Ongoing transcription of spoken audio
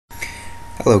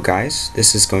Hello guys,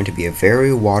 this is going to be a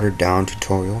very watered down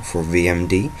tutorial for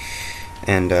VMD,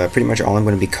 and pretty much all I'm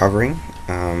going to be covering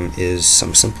is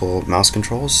some simple mouse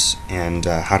controls and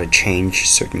how to change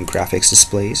certain graphics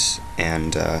displays,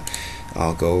 and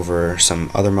I'll go over some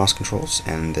other mouse controls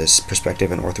and this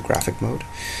perspective and orthographic mode.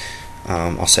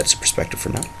 I'll set to perspective for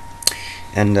now.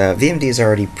 And VMD is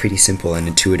already pretty simple and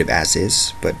intuitive as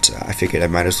is, but I figured I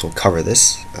might as well cover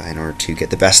this in order to get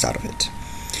the best out of it.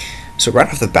 So right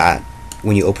off the bat,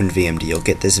 when you open VMD, you'll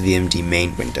get this VMD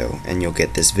main window, and you'll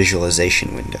get this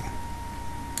visualization window.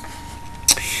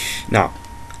 Now,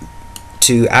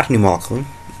 to add a new molecule,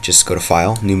 just go to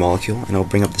File, New Molecule, and it'll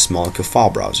bring up this molecule file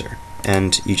browser.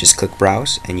 And you just click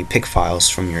Browse, and you pick files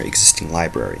from your existing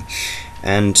library.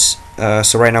 And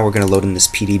so right now we're going to load in this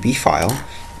PDB file,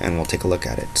 and we'll take a look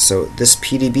at it. So this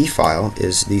PDB file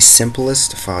is the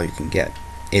simplest file you can get.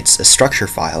 It's a structure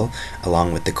file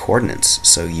along with the coordinates,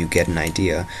 so you get an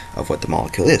idea of what the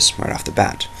molecule is right off the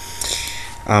bat.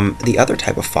 The other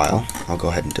type of file, I'll go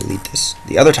ahead and delete this.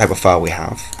 The other type of file we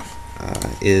have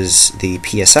is the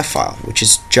PSF file, which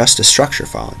is just a structure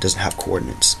file. It doesn't have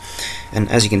coordinates.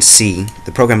 And as you can see,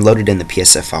 the program loaded in the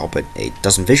PSF file, but it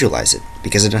doesn't visualize it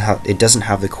because it doesn't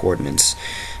have the coordinates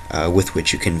with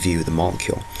which you can view the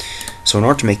molecule. So in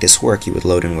order to make this work, you would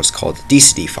load in what's called a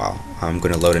DCD file. I'm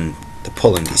going to load in the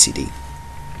pulling DCD.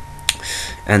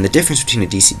 And the difference between a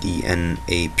DCD and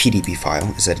a PDB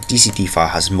file is that a DCD file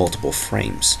has multiple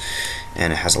frames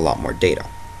and it has a lot more data.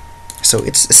 So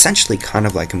it's essentially kind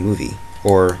of like a movie,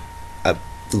 or a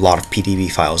lot of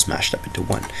PDB files mashed up into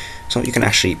one. So you can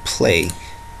actually play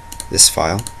this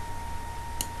file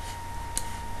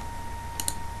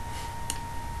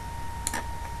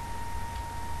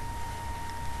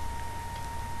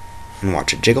and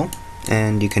watch it jiggle,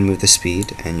 and you can move the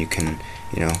speed, and you can,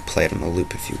 play it on a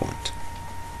loop if you want.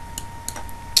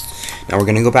 Now we're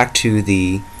going to go back to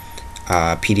the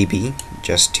PDB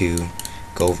just to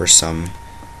go over some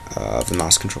of the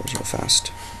mouse controls real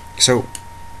fast. So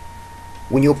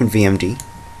when you open VMD,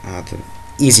 the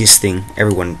easiest thing,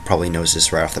 everyone probably knows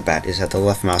this right off the bat, is that the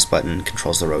left mouse button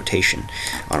controls the rotation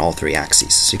on all three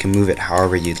axes, so you can move it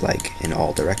however you'd like in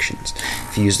all directions.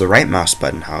 If you use the right mouse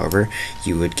button, however,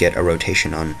 you would get a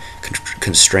rotation on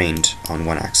constrained on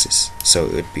one axis, so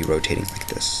it would be rotating like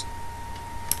this.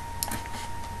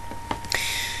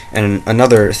 And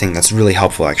another thing that's really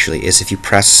helpful actually is if you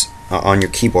press on your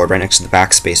keyboard right next to the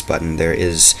backspace button, there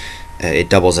is it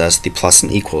doubles as the plus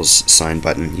and equals sign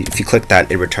button. If you click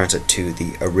that, it returns it to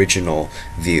the original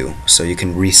view, so you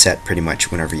can reset pretty much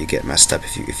whenever you get messed up.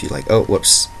 If you like, oh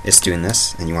whoops, it's doing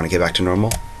this, and you want to get back to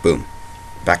normal, boom,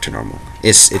 back to normal.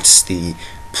 It's the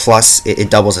plus, it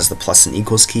doubles as the plus and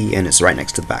equals key, and it's right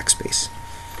next to the backspace.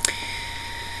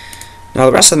 Now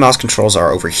the rest of the mouse controls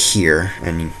are over here,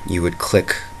 and you would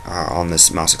click on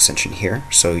this mouse extension here.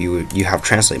 So you have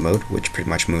translate mode, which pretty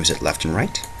much moves it left and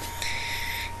right.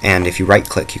 And if you right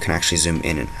click, you can actually zoom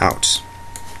in and out.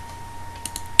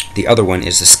 The other one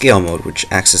is the scale mode, which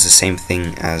acts as the same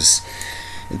thing as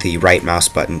the right mouse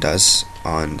button does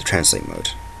on the translate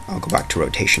mode. I'll go back to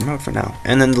rotation mode for now.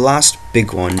 And then the last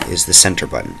big one is the center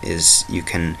button. You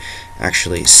can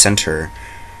actually center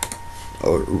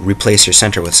or replace your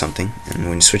center with something, and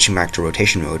when switching back to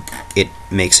rotation mode, it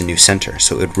makes a new center,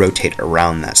 so it would rotate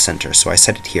around that center. So I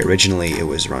set it here. Originally it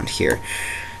was around here,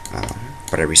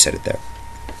 but I reset it there.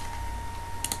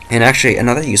 And actually,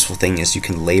 another useful thing is you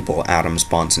can label atoms,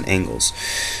 bonds, and angles.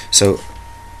 So,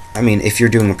 I mean, if you're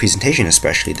doing a presentation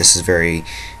especially, this is very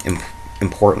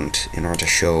important in order to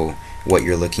show what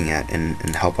you're looking at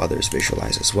and help others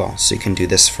visualize as well. So you can do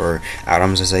this for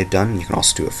atoms as I've done, and you can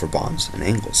also do it for bonds and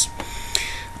angles.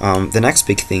 The next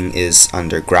big thing is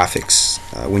under graphics.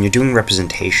 When you're doing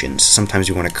representations, sometimes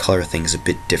you want to color things a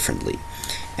bit differently,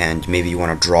 and maybe you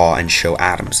want to draw and show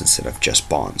atoms instead of just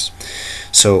bonds.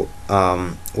 So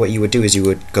what you would do is you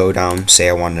would go down, say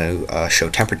I want to show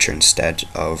temperature instead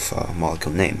of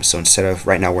molecule name. So instead of,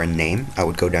 right now we're in name, I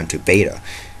would go down to beta,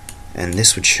 and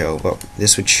this would show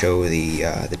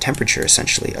the temperature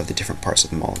essentially of the different parts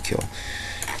of the molecule.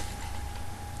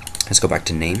 Let's go back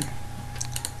to name.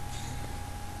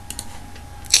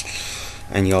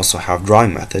 And you also have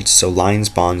drawing methods, so lines,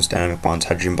 bonds, dynamic bonds,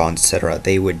 hydrogen bonds, etc.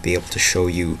 They would be able to show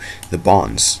you the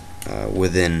bonds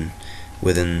within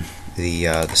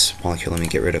this molecule. Let me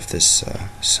get rid of this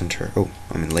center. Oh,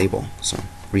 I'm in label, so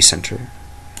recenter,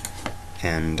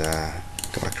 and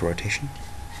go back to rotation.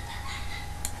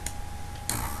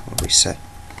 I'll reset.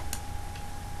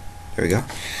 There we go.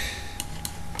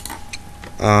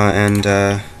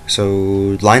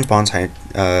 So line bonds,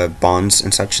 bonds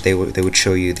and such, they would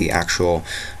show you the actual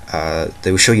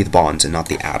they will show you the bonds and not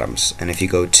the atoms. And if you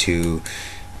go to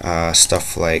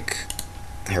stuff like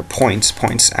here,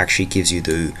 points actually gives you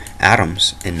the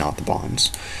atoms and not the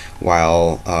bonds,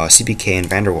 while CPK and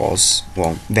van der Waals,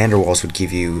 well, van der Waals would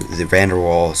give you the van der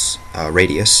Waals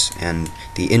radius and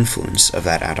the influence of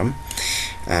that atom,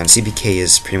 and CPK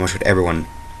is pretty much what everyone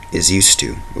is used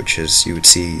to, which is you would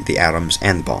see the atoms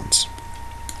and the bonds.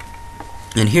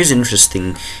 And here's an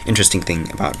interesting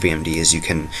thing about VMD is you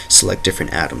can select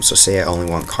different atoms. So say I only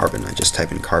want carbon, I just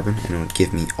type in carbon and it would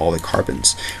give me all the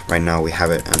carbons. Right now we have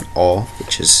it on all,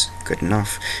 which is good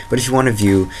enough. But if you want to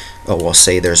view,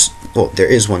 say there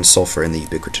is one sulfur in the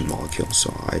ubiquitin molecule.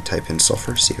 So I type in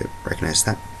sulfur, see if it recognizes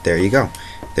that. There you go.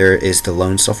 There is the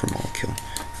lone sulfur molecule.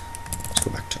 Let's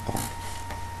go back to all.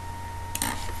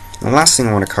 And the last thing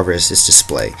I want to cover is this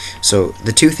display. So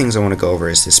the two things I want to go over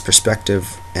is this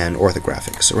perspective and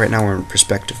orthographic. So right now we're in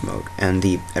perspective mode, and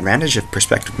the advantage of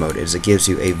perspective mode is it gives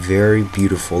you a very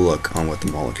beautiful look on what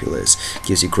the molecule is. It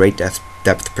gives you great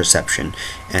depth perception,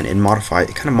 and it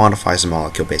kind of modifies the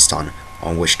molecule based on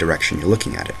which direction you're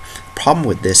looking at it. The problem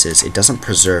with this is it doesn't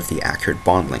preserve the accurate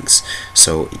bond lengths,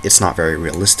 so it's not very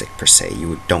realistic per se.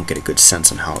 You don't get a good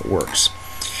sense on how it works.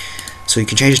 So you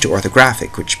can change it to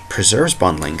orthographic, which preserves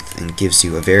bond length and gives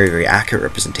you a very, very accurate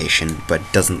representation, but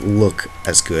doesn't look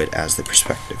as good as the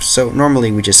perspective. So normally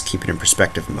we just keep it in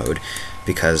perspective mode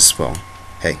because, well,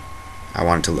 hey, I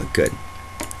want it to look good.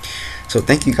 So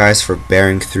thank you guys for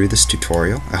bearing through this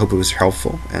tutorial. I hope it was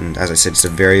helpful, and as I said, it's a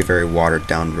very, very watered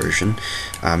down version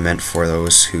meant for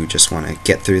those who just want to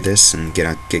get through this and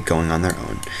get going on their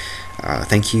own.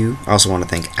 Thank you. I also want to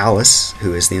thank Alice,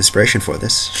 who is the inspiration for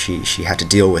this. She had to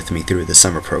deal with me through the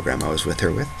summer program I was with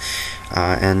her with.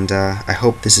 And I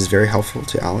hope this is very helpful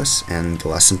to Alice and the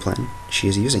lesson plan she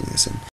is using this in.